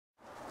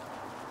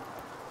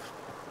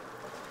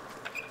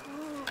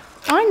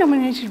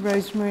nominated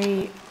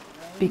Rosemary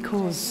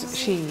because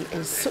she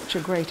is such a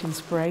great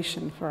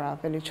inspiration for our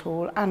village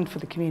hall and for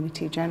the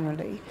community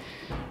generally.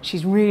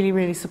 She's really,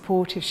 really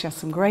supportive. She has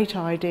some great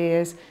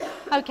ideas.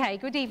 Okay,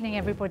 good evening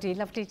everybody.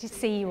 Lovely to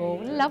see you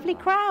all. Lovely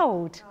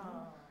crowd.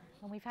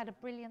 And we've had a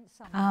brilliant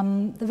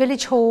summer. The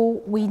village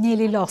hall we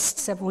nearly lost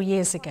several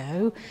years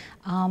ago,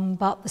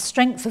 but the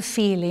strength of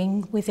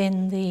feeling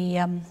within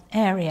the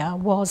area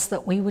was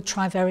that we would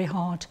try very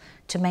hard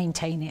to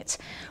maintain it,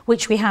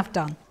 which we have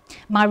done.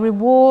 My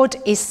reward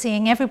is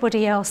seeing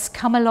everybody else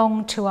come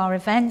along to our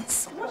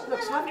events. What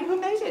looks lovely?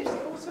 Who made it?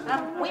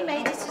 We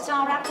made it at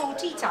our apple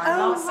tea time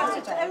last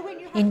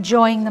Saturday.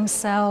 Enjoying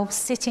themselves,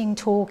 sitting,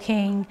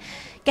 talking,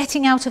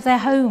 getting out of their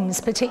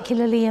homes,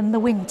 particularly in the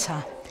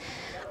winter.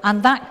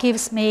 And that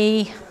gives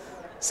me,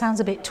 sounds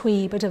a bit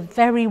twee, but a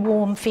very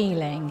warm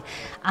feeling.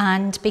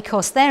 And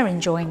because they're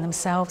enjoying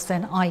themselves,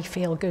 then I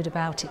feel good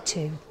about it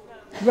too.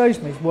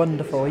 Rosemary's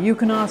wonderful. You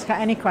can ask her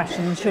any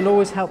questions, she'll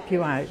always help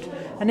you out.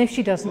 And if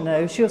she doesn't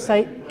know, she'll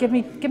say, give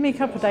me a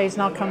couple of days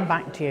and I'll come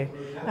back to you.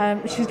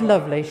 She's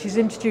lovely. She's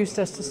introduced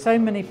us to so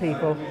many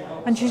people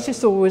and she's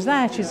just always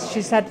there. She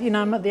said, you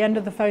know, I'm at the end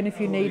of the phone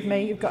if you need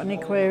me, you've got any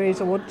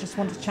queries or just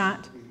want to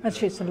chat. And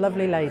she's a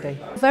lovely lady.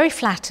 Very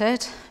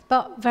flattered,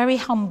 but very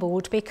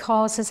humbled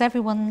because, as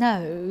everyone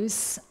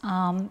knows,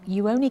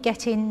 you only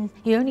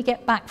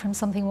get back from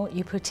something what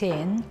you put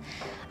in.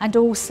 And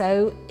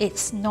also,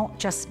 it's not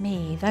just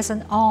me. There's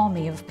an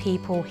army of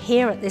people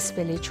here at this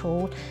village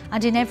hall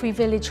and in every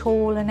village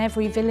hall and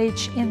every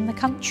village in the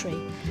country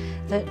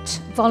that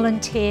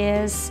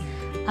volunteers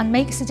and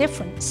makes a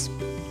difference.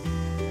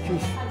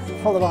 She's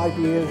full of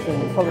ideas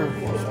and full of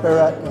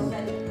spirit,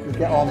 and you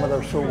get on with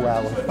her so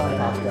well. It's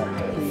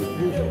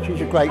fantastic.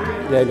 She's a great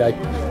lady.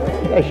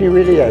 Yeah, she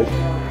really is.